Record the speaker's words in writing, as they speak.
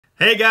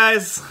Hey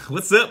guys,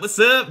 what's up,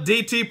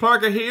 DT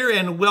Parker here,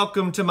 and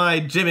welcome to my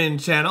Jimin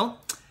channel.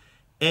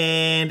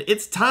 And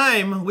it's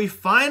time we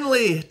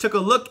finally took a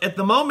look at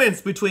the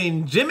moments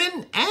between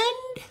Jimin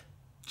and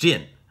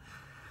Jin.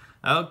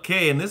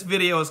 Okay, and this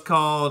video is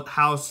called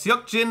How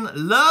Seokjin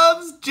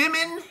Loves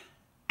Jimin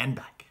and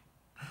Back.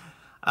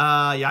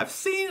 Yeah, I've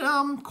seen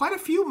quite a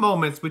few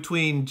moments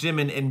between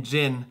Jimin and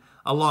Jin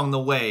along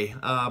the way,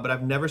 but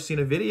I've never seen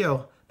a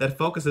video that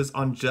focuses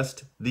on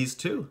just these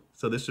two.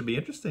 So this should be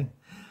interesting.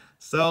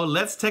 So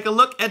let's take a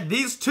look at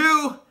these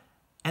two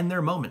and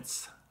their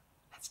moments.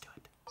 Let's do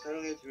it.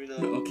 사랑해 주민아.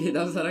 오케이,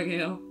 나도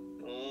사랑해요.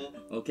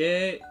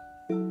 오케이.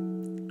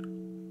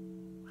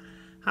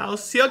 How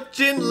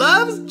Seokjin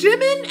loves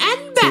Jimin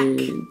and Back.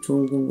 제일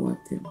좋은 건 것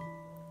같아요.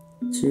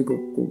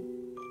 즐겁고.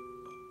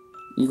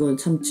 이건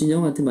참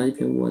진영한테 많이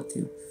배운 것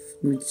같아요.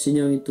 우리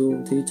진영이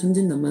또 되게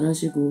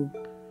천진난만하시고.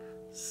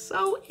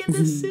 So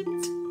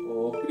innocent.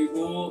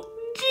 그리고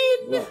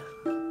Jin.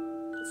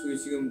 저기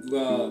지금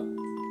누가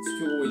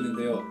지켜보고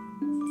있는데요.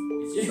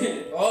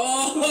 지민!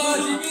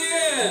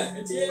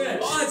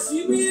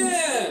 지민!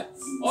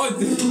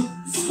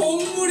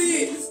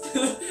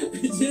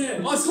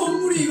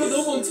 선물이 이거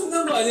너무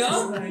엄청난 거 아니야?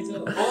 He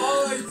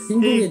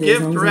행복에 대해서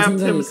gift 항상 wrapped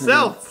생각이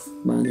himself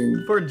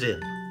많은 for Jin.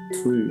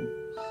 둘,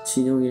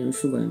 진영이랑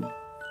슈가요.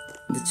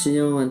 근데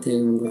진영한테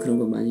뭔가 그런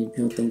거 많이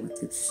배웠던 것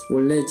같아요.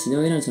 원래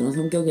진영이랑 저랑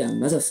성격이 안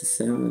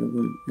맞았었어요.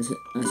 여러분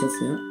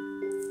아셨어요?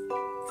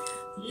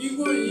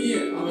 이걸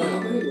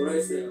형이 뭐라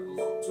했어요?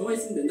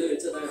 좋아했으면 된다고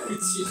했잖아요.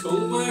 그치,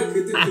 정말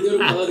그대로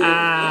받아들여.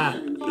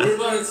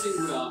 올바른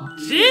친구야.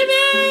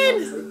 Jimin!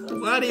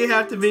 Why do you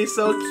have to be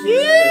so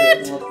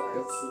cute?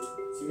 역시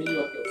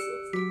지민이밖에 없어.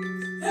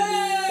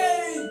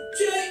 Hey!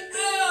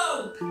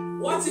 JL!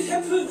 What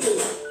happened?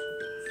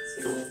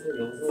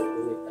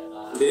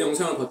 내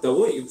영상을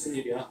봤다고? 이게 무슨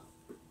일이야?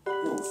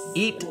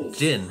 Eat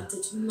Jin. 하트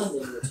 1000만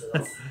되는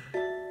것처럼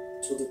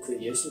저도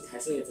그 열심히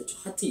달성해서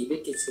저 하트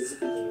 200개 제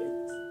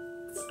집이에요.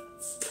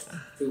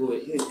 그리고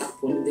형이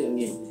딱 보는데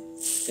형님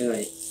내가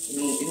형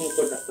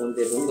걸 딱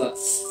보는데 뭔가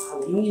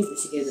우리 형님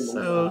보시기에는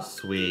뭔가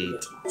So sweet.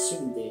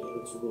 아쉬운데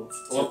그래가지고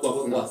더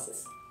갖고 왔어요.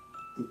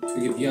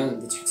 되게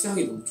미안한데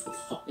책상이 너무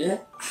좁아.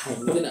 예?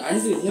 이거는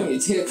알수 형이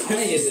제가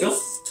가능했어요?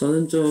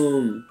 저는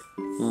좀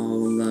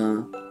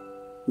뭔가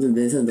좀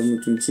매사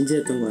너무 좀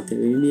진지했던 것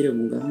같아요. 의미를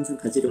뭔가 항상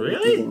가지려고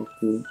했던 것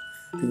같고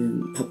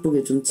그냥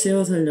바쁘게 좀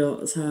채워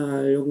살려고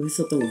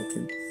했었던 것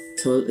같아요.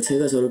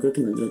 제가 저를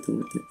그렇게 만들었던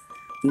것 같아요.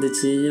 근데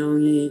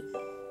진영이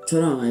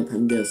저랑 아예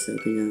반대였어요.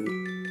 그냥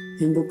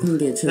행복한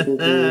게 최고고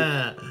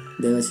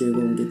내가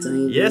즐거운 게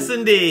짱이고. Yes,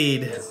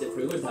 indeed. 진짜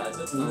별걸 다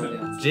하죠.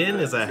 Jin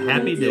is a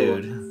happy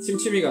dude.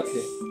 침침이 같아.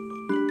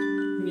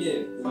 형이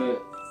왜?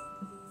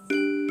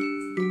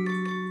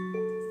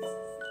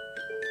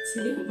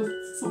 승희 한번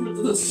선물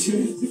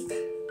뜯어주시면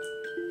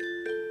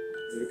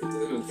이렇게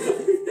뜯으면 돼?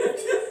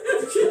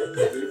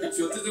 이렇게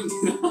쥐어 뜯으면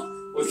되나?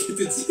 어떻게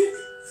뜯지?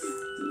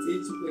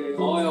 되게 축구해요.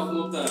 야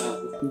고맙다 야.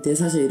 근데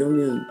사실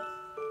이러면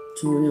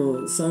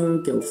전혀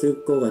싸울 게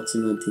없을 것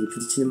같지만 되게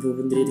부딪히는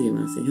부분들이 되게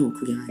많았어요. 형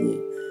그게 아니에요.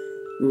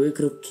 왜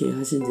그렇게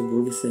하시는지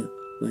모르겠어요.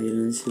 막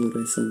이런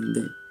식으로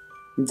했었는데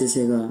이제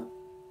제가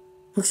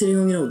확실히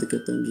형이라고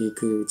느꼈던 게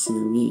그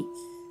진영이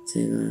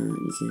제가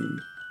이제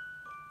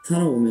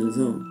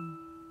살아오면서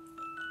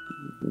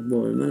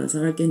뭐 얼마나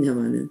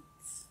살았겠냐마는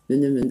몇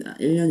년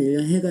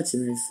 1년 해가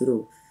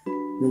지날수록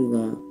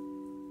뭔가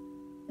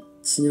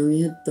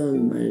진영이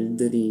했던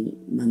말들이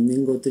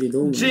맞는 것들이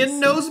너무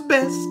Jin 많았어요. knows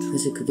best.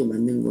 사실 그게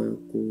맞는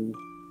거였고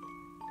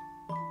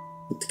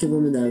어떻게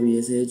보면 날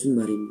위해서 해준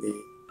말인데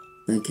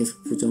난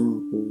계속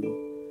부정하고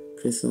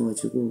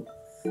그랬어가지고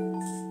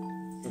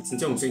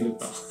진짜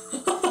못생겼다.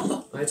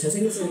 아니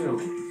잘생겼어요 형.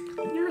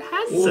 You're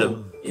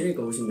handsome.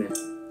 이러니까 멋있네.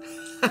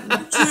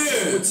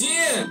 진!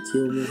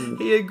 뒤에 오면서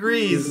He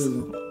agrees.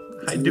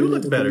 I do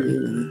look better.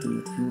 많았던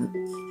것 같아요.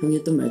 형이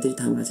했던 말들이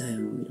다 맞아요.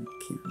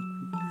 이렇게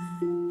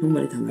형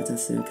말이 다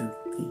맞았어요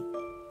결국에.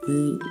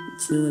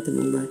 진영한테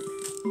뭔가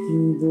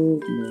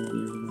행복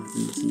이런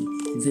거라든지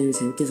인생을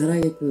재밌게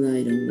살아야겠구나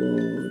이런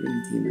거를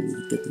되게 많이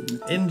느꼈던 것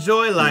같아요.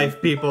 Enjoy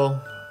life, people.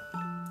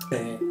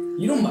 네.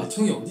 이런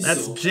맏형이 어딨어?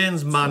 That's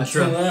Jin's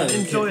mantra.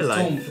 Enjoy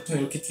life. 보통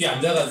이렇게 뒤에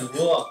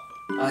앉아가지고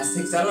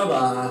스테이크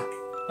잘라봐.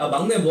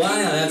 막내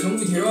뭐하냐? 야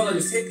정부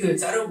데려와가지고 스테이크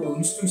자르고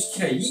음식 좀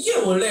시키라. 이게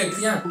원래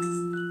그냥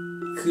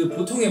그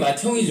보통의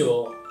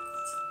맏형이죠.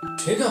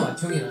 제가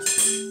맏형이라서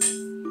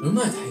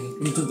얼마나 다행이에요.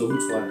 저 너무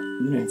좋아요.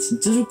 이 노래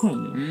진짜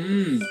좋거든요.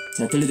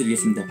 자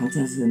들려드리겠습니다.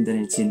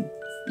 방탄소년단의 진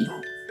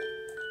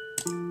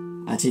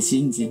 1호. 제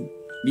지인진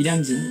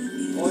미량진.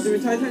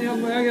 지금 타이타닉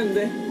한번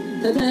해야겠는데.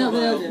 타이타닉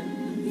한번 해야지.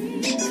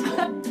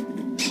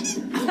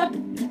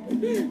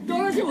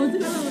 떨어지면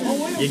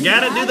어떡하려고. You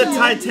gotta do the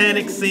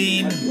Titanic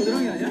scene.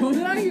 겨드랑이 아니야?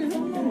 겨드랑이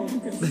성공.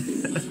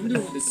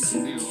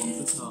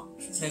 그렇죠.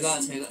 제가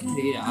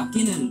되게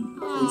아끼는.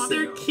 Oh,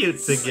 they're cute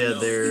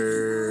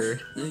together.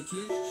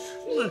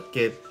 Look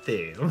at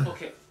them.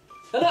 오케이.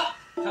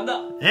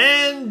 간다.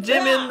 And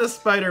Jimin the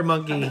spider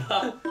monkey.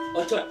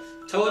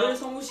 저를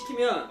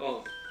성공시키면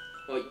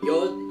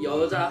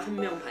여자 한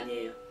명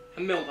반이에요.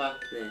 한 명 반.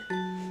 네.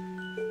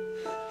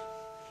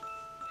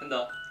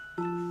 한다.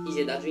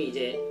 이제 나중에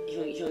이제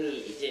형이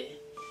이제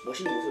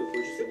멋있는 모습을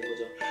보여줄 수 있는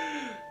거죠.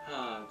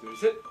 하나, 둘,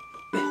 셋.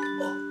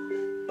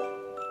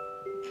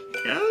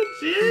 Go,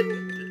 Jin!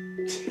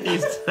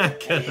 He's not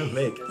gonna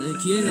make it. 네,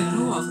 기회는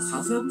하고 와서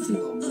가수 해볼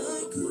생각 없는 거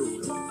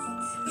물어보려고.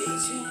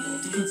 어떡하지?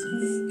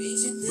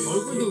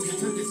 얼굴도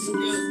괜찮게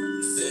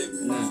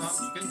생겼는데 가수 할수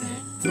있겠네.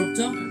 부럽죠?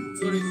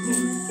 소리도.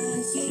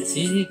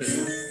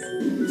 지니까요.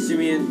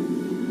 지민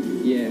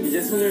예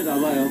이제 손을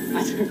놔봐요.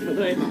 아 저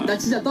겨드랑이 나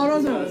진짜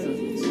떨어져 왔어.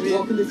 지민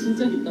와 근데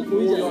진짜 깊다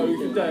보이지 않아? 이거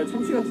진짜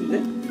참치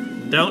같은데?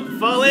 Don't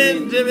fall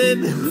in,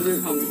 Jimin!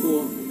 눈을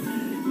감고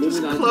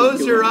몸을 나한테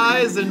Close your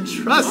eyes and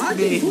trust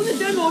아니 me! 손을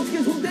떼면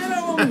어떻게 손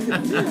떼라고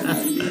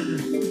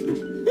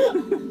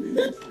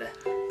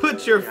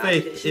Put your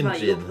faith in 이거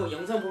Jin. 보고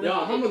영상 보면 야,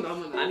 한 번 더, 한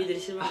번 더. 아미들이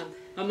실망한.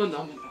 한 번 더,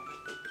 한 번 더.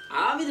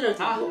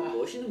 아미들한테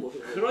멋있는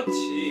모습.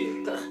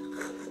 그렇지.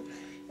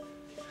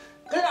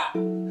 그래.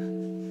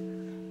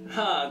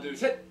 하나, 둘,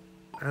 셋.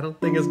 I don't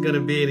think it's gonna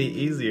be any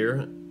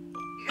easier.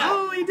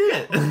 Oh, he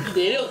did!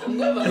 내려간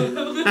거야 봐.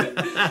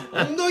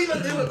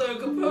 엉덩이만 내려갔다면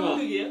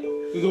급하게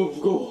너무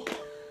무거워.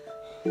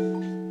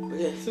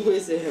 네,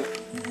 수고했어요.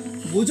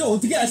 뭐죠?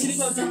 어떻게 아시는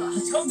거죠?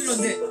 처음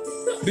들었는데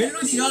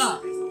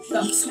멜로디가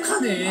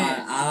익숙하네.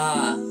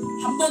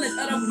 한 번에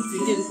따라 부를 수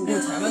있게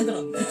곡을 잘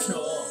만들었네.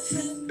 그쵸.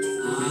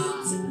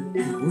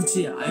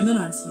 뭐지? 알면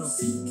알수록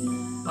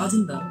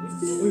빠진다.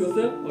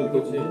 어이없어요?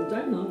 그렇지 너무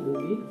짧나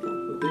몸이?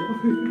 어때요?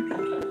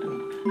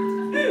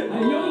 아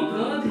형이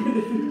강아지인데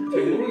잘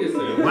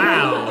모르겠어요.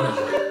 Wow!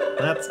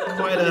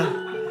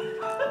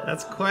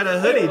 That's quite a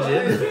hoodie,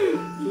 Jin.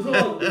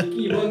 주워 입기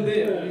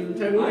입었는데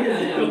잘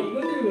모르겠어요. 아니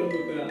이것 때문에 그런 걸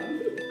거야.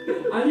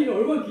 아니 이거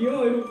얼마나 귀여워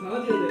이거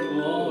강아지야 돼.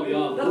 야.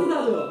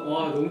 따뜻하죠? 와,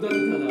 너무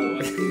따뜻하다.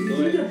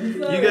 진짜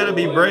비싸요. You gotta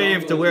be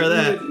brave to wear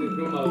that.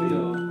 그런 마음이야.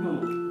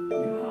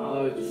 아,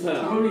 좋다. 잘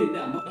어울리는데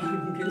안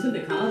괜찮네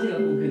강아지가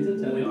너무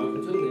괜찮잖아요.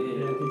 괜찮네.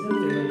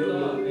 괜찮네.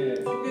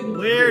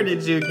 Where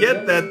did you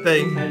get that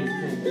thing?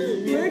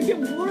 왜 이렇게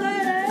뭐래?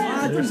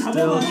 They're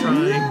still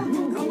trying.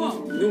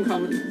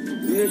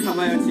 눈을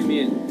감아요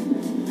지민.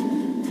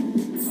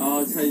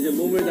 자 이제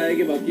몸을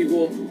나에게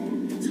맡기고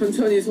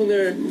천천히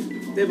손을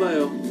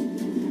떼봐요.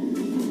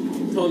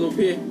 더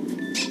높이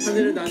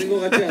하늘을 나는 것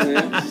같지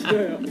않아요?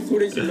 싫어요.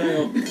 소리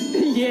질러요.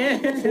 예.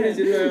 소리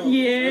질러요.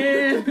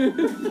 예.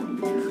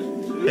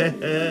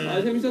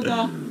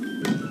 재밌었다.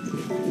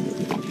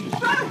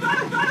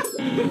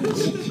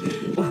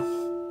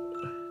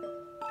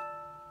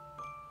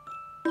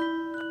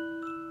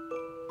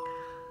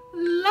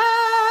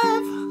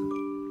 Love!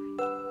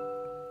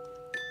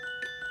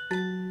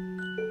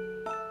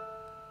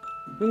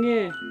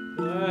 형님,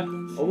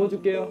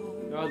 업어줄게요.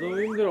 야,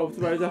 너무 힘들어. 업지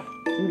말자.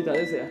 준비 다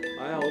됐어요.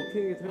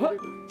 업히는 게 더 힘들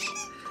것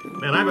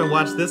Man, I haven't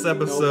watched this 같아.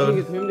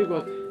 episode 더 힘들 것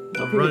같아.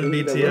 of Run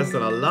BTS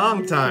in a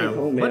long time.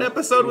 What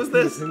episode was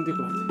this? 더 힘들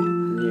것 같아.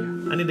 아니에요.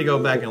 I need to go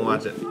back and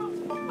watch it.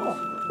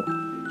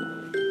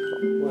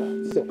 뭐야,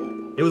 진짜.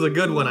 It was a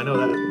good one, I know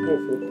that.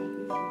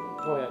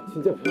 야,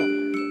 진짜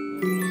편하다.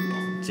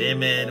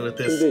 Jimin with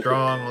his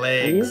strong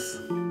legs.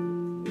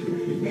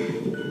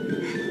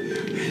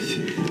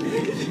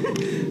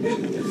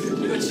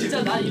 이거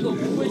진짜 나 이거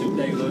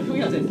공부해줍니다 이거 형이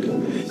하자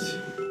했어요.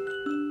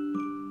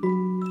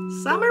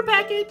 Summer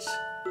package.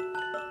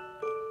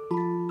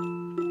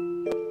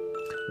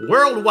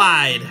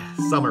 Worldwide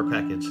summer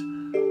package.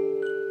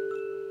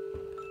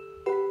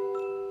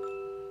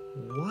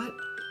 What?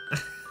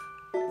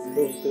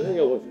 또 형이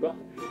업어줄까?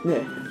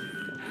 네.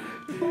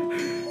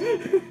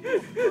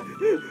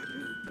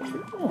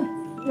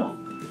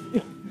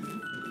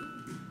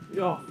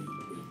 야.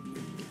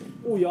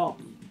 오, 야.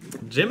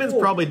 Jimin's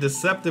probably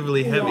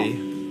deceptively heavy.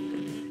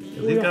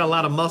 'Cause he's got a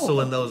lot of muscle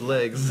in those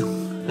legs.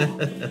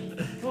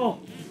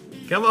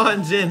 Come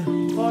on, Jin.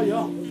 야.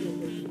 야.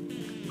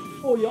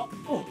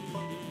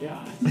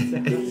 야,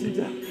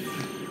 진짜.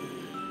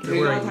 They're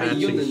wearing 다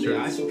matching 이겼는데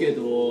shirts.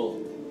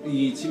 아쉽게도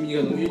이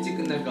지민이가 너무 일찍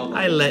끝날까봐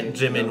I let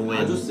Jimin 다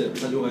win. 줬어요.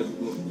 다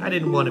줘가지고 I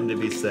didn't want him to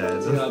be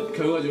sad. 제가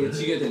결과적으로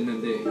지게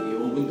됐는데 이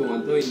 5분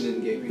동안 떠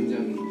있는 게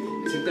굉장히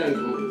색다른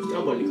경험이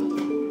저 멀리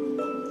가더라고요.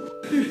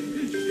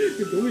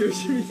 너무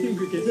열심히 뛰는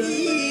거 괜찮아?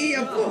 이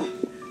아파.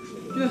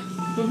 야,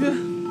 너야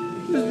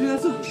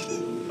준비났어?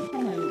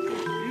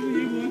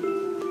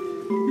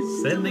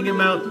 Sending him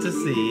out to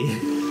sea.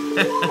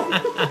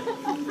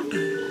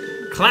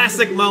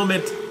 Classic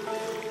moment.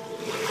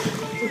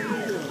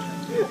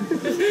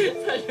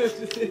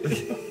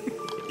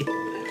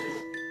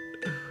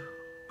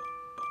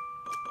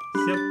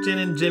 Seokjin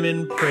and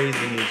Jimin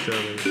praising each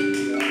other.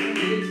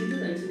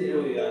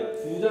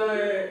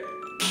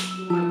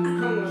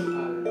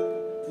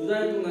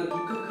 두달 동안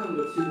독학한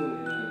거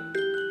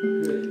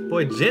치고는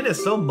Boy, Jin is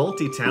so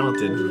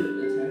multi-talented.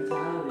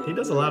 He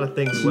does a lot of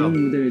things well.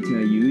 지금 무대를 제가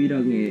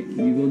유일하게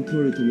이번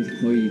투어를 통해서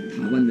거의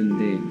다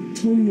봤는데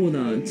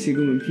처음보다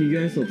지금은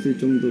비교할 수 없을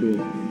정도로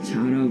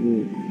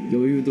잘하고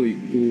여유도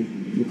있고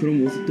뭐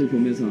그런 모습들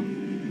보면서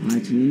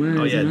정말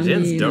Oh, yeah,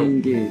 Jin's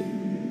사람이라는 dope. 게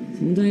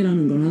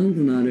성장이라는 걸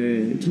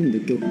하는구나를 처음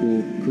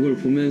느꼈고 그걸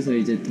보면서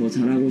이제 더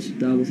잘하고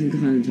싶다고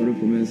생각하는 저를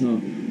보면서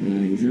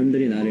아, 이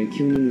사람들이 나를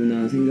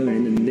키우는구나 생각을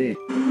했는데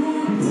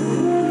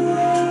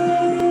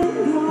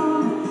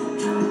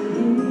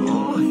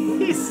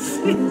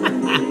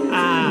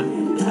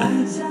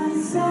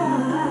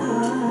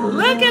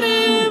Look at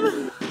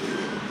him!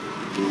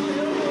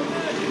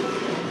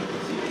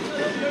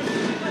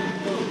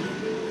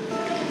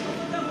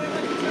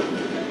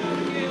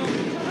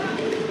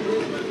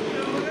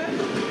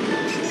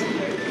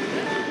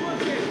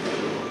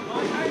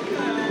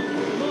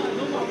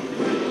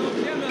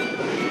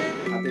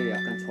 다들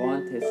약간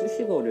저한테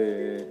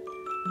수식어를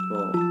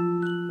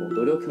뭐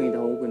노력형이다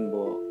혹은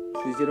뭐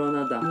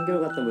부지런하다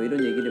한결같다 뭐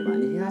이런 얘기를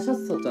많이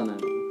하셨었잖아요.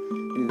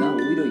 근데 난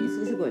오히려 이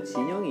수식어에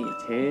진영이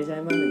제일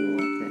잘 맞는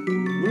것 같아.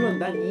 물론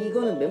난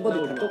이거는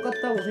멤버들 다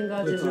똑같다고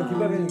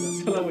생각하지만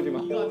쳐다보지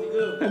마.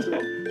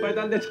 빨리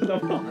딴 데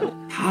쳐다봐.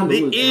 다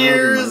The 너무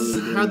ears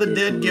잘하고 are the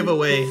dead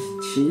giveaway.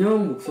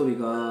 진영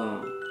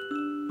목소리가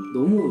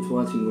너무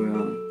좋아진 거야.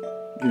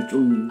 이게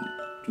좀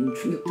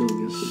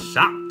충격적이었어.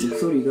 Shocked.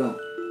 목소리가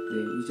네,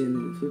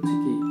 이제는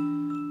솔직히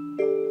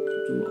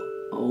좀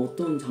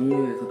어떤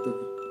장르에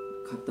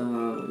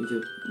갔다가 이제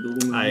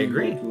녹음을 I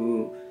agree.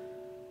 해도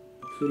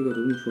목소리가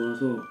너무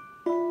좋아서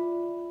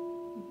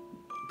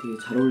되게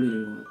잘 어울리는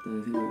것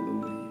같다는 생각이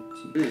너무 많이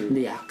했지. 근데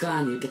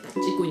약간 이렇게 딱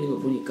찍고 있는 거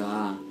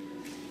보니까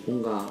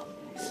뭔가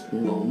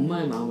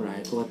엄마의 마음을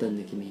알 것 같다는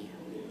느낌이.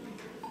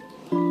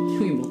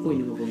 형이 먹고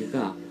있는 거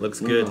보니까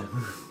Looks 뭔가 good.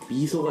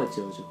 미소가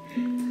지어져.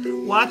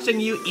 Watching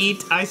you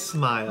eat, I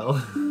smile.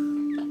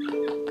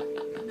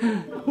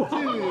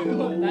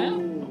 나야?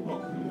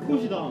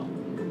 꽃이다.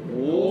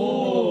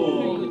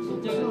 오. 이거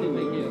진짜 같은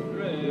맥이에요.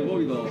 그래.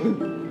 대박이다.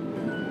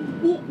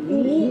 오,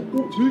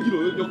 제일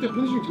길어요. 역대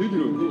편집 중에 제일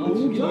길어요. 아,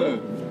 진짜?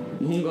 네.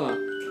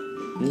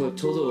 뭔가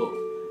저도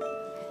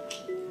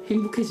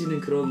행복해지는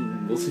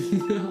그런 모습이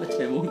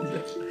잘 먹는다.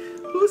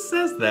 Who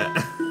says that?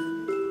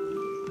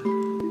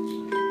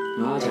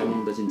 아 잘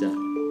먹는다 진짜.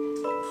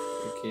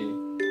 이렇게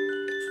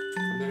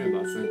카메라에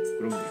맞서는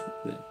부끄럽네요.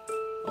 네.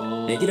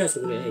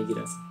 애기라서 그래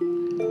애기라서.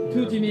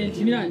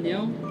 지민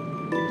안녕.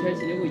 잘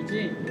지내고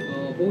있지?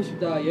 보고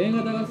싶다.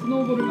 여행하다가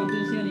스노우볼을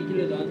만드는 시간이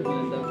있길래 너한테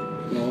보낸다.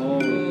 너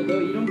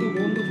이런 거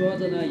모으는 거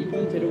좋아하잖아.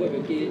 이쁜 재료가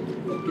몇 개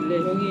없길래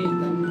형이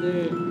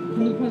남들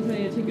한눈판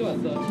사이에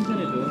챙겨왔어.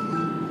 칭찬해줘.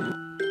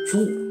 형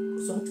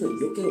사이트가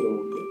 200개가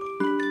넘었는데?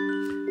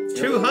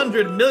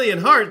 200 million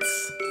hearts.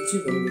 혹시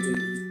그런 게 좀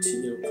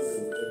진이라고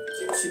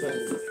그러는데 혹시 받은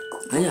거?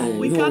 아니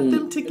We got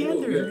them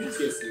together.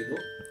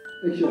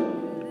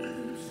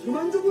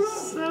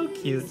 So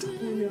cute.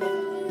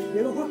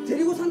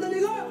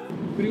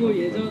 그리고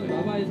예전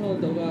마마에서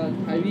너가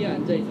달 위에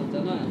앉아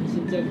있었잖아.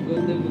 진짜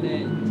그것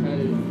때문에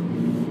잘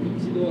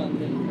눕지도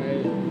않는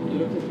달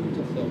노력해서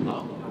붙였어.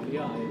 아니야.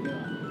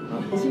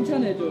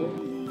 칭찬해줘.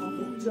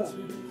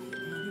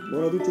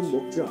 뭐라도 좀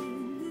먹자.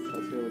 잘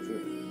세워줘.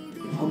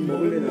 밥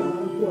먹을래? 나랑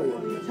함께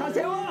할래. 잘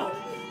세워.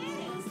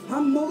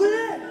 밥 먹을래?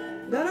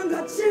 나랑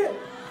같이.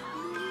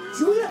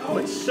 죽을래?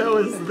 What show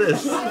is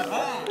this?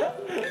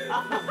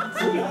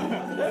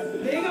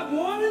 내가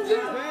뭐 하는지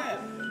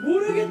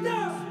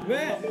모르겠다.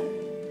 왜?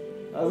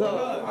 먹어.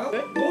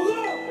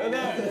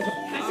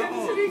 다시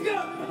하겠습니까?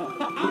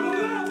 안 먹어.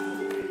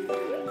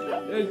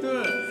 12.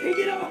 3개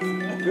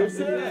열쇠.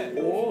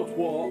 오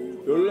좋아.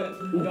 열네.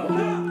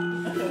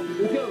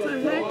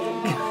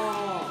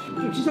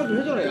 좀 칭찬 좀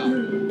해줘라 야.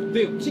 근데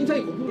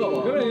칭찬이 고픈가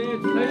봐. 그래.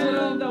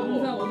 날처럼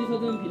항상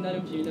어디서든 빛나는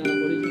지민아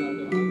버리지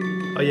말고.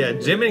 Oh yeah,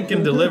 Jimin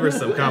can deliver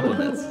some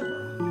compliments.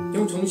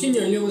 형 정신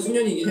연령은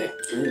소년이긴 해.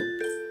 아니요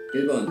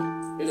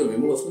 1번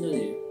외모가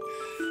소년이에요.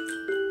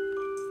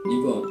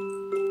 2번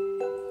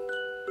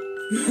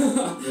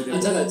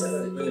앉아가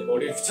내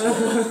머리를 붙여.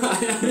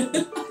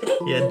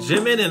 Yeah,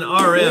 Jimin and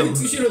RM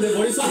투시로 내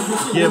머릿속에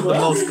give the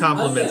most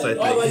compliments, I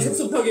많이 think.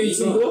 섭섭하게 이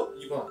친구.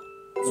 2번.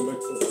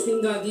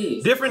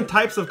 생각이 Different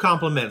types of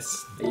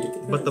compliments,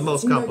 but the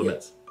most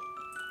compliments.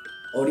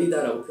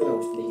 어리다라고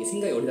표현하고 싶은데 이게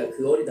생각이 어리다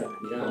그 어리다가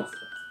아니라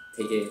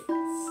되게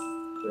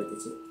뭐라 해야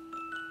되지?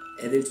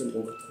 애들 좀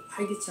뭔가 더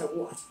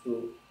활기차고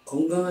아직도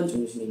건강한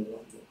정신인 것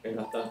같아요. 애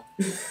같다.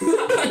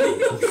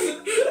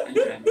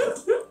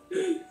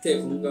 되게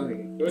건강하게.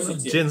 그럴 수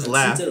있지. Jin's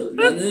laugh. 진짜로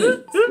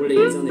나는 원래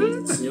예전에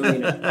이제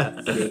진영이랑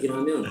얘기를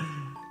하면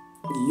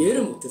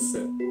이해를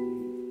못했어요.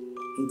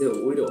 근데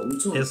오히려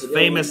엄청 His 어려운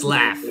famous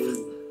laugh.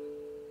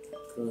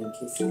 그런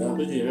케이스가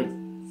그지.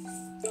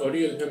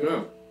 어리게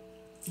되면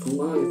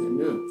건강하게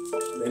되면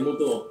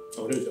메모도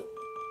어려져.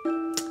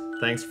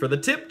 Thanks for the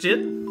tip,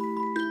 Jin.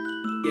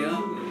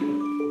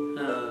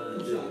 하나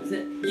둘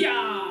셋.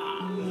 야!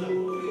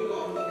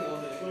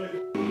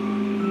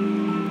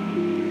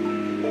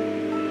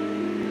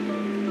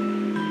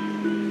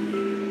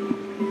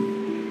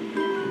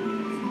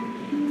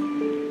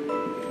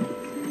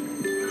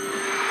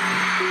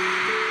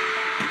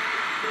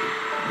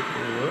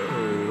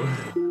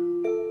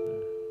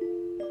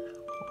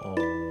 Whoa.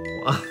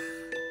 Oh.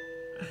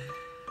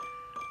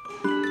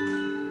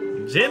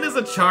 Jin is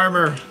a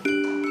charmer.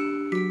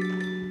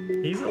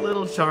 He's a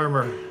little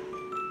charmer.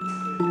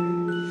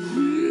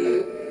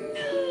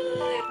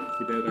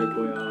 갈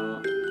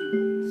거야.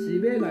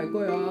 집에 갈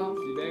거야.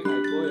 집에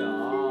갈 거야.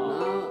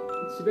 나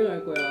집에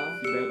갈 거야.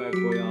 집에 갈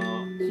거야.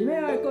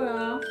 집에 갈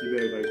거야.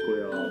 집에 갈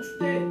거야.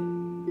 네.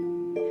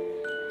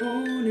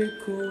 오늘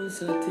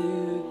콘서트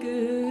끝.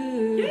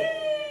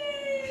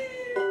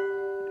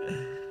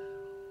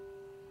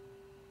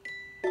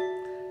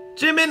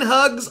 Jimin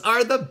hugs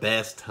are the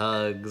best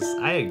hugs.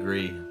 I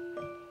agree.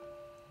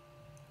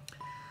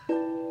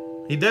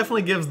 He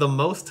definitely gives the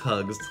most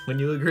hugs.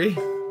 Wouldn't you agree?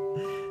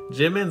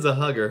 Jimin's a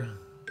hugger.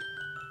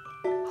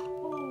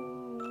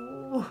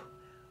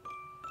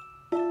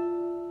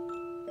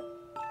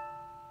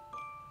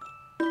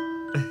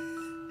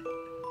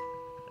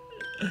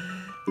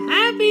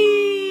 Happy!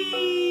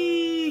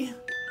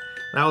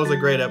 That was a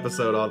great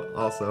episode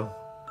also.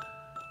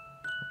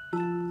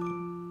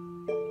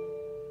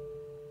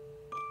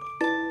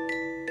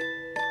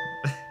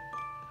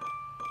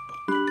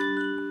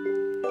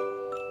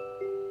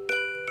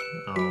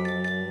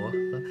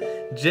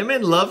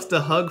 Jimin loves to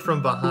hug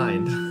from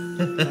behind.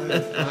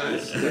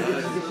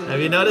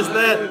 Have you noticed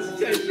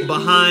that?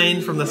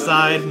 Behind, from the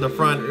side, from the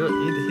front.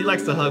 He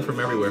likes to hug from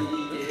everywhere.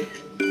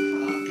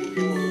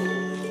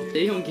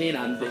 내 형 개인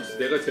안 돼.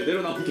 내가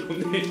제대로 나온 게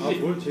없네. 아,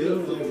 뭘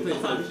제대로 나온 게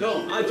없어.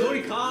 형, 아,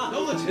 저리 가.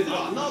 형은 제대로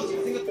안 나와도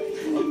잘생겼.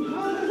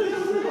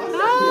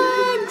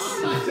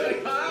 아,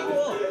 저리 가라고.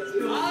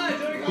 아,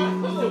 저리 가.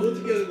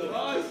 어떻게 하는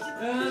거야?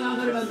 야,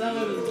 나가리만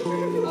나가면서.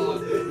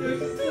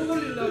 또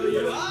걸린다고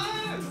이러.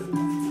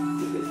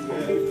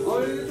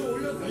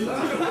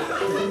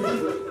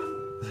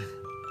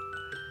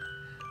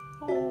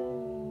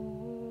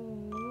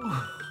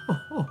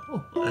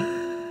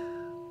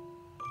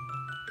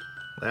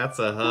 That's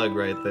a hug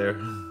right there.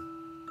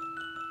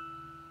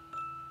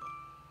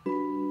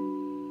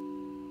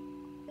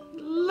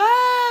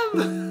 Love!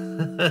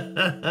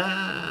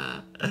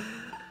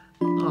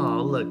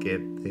 Oh, look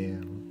at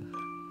them.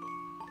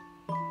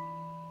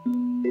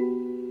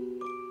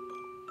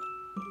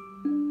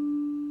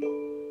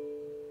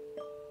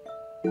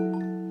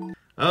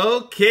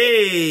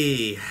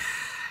 Okay.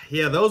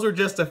 Yeah, those were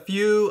just a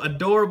few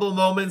adorable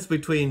moments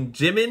between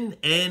Jimin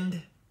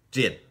and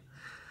Jin.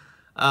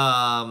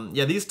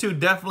 Yeah, these two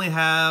definitely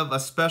have a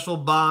special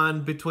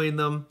bond between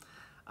them.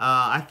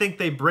 I think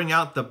they bring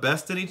out the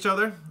best in each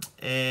other.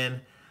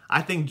 And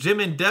I think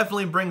Jimin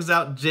definitely brings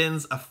out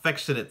Jin's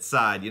affectionate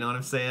side. You know what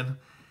I'm saying?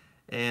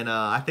 And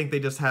I think they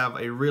just have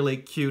a really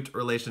cute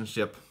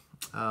relationship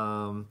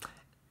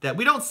that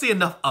we don't see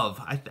enough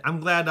of. I'm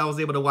glad I was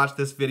able to watch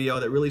this video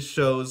that really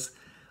shows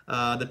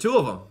the two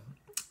of them.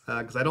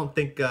 Because I don't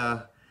think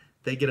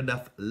they get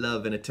enough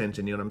love and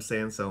attention, you know what I'm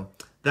saying? So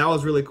that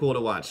was really cool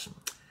to watch.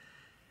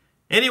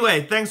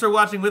 Anyway, thanks for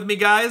watching with me,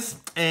 guys.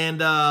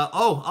 And,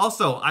 oh,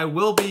 also, I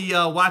will be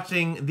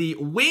watching the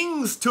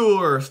Wings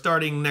tour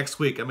starting next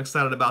week. I'm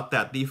excited about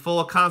that. The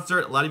full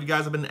concert. A lot of you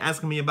guys have been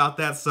asking me about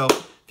that. So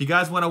if you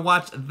guys want to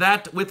watch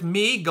that with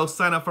me, go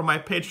sign up for my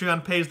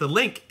Patreon page. The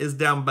link is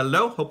down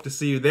below. Hope to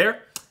see you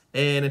there.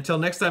 And until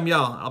next time,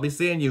 y'all, I'll be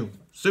seeing you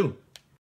soon.